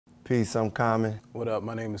Peace, I'm Common. What up?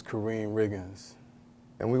 My name is Karriem Riggins.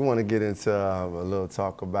 And we want to get into a little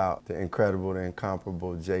talk about the incredible, the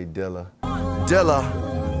incomparable Dilla. Dilla!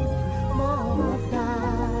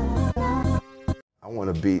 I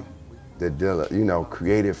want to beat the Dilla, you know,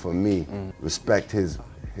 created for me. Respect his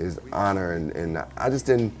honor, and I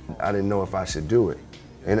didn't know if I should do it.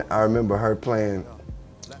 And I remember her playing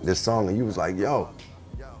this song, and you was like, yo,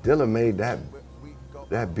 Dilla made that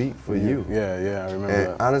beat for you. Yeah, I remember And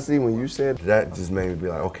that. honestly, when you said that, just made me be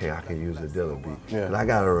like, okay, I can use a Dilla beat. Yeah. But I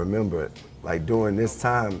gotta remember it. Like during this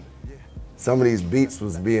time, some of these beats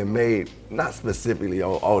was being made, not specifically,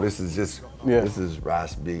 oh, this is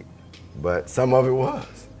Ross beat, but some of it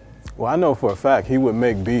was. Well, I know for a fact he would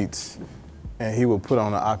make beats and he would put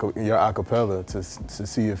on your acapella to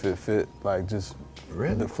see if it fit, like just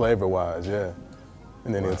the flavor-wise, yeah.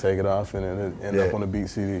 And then he'll take it off and then it'll end up on a beat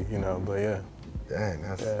CD, you know, but yeah. Dang,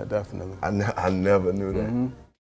 yeah, definitely. I never knew that.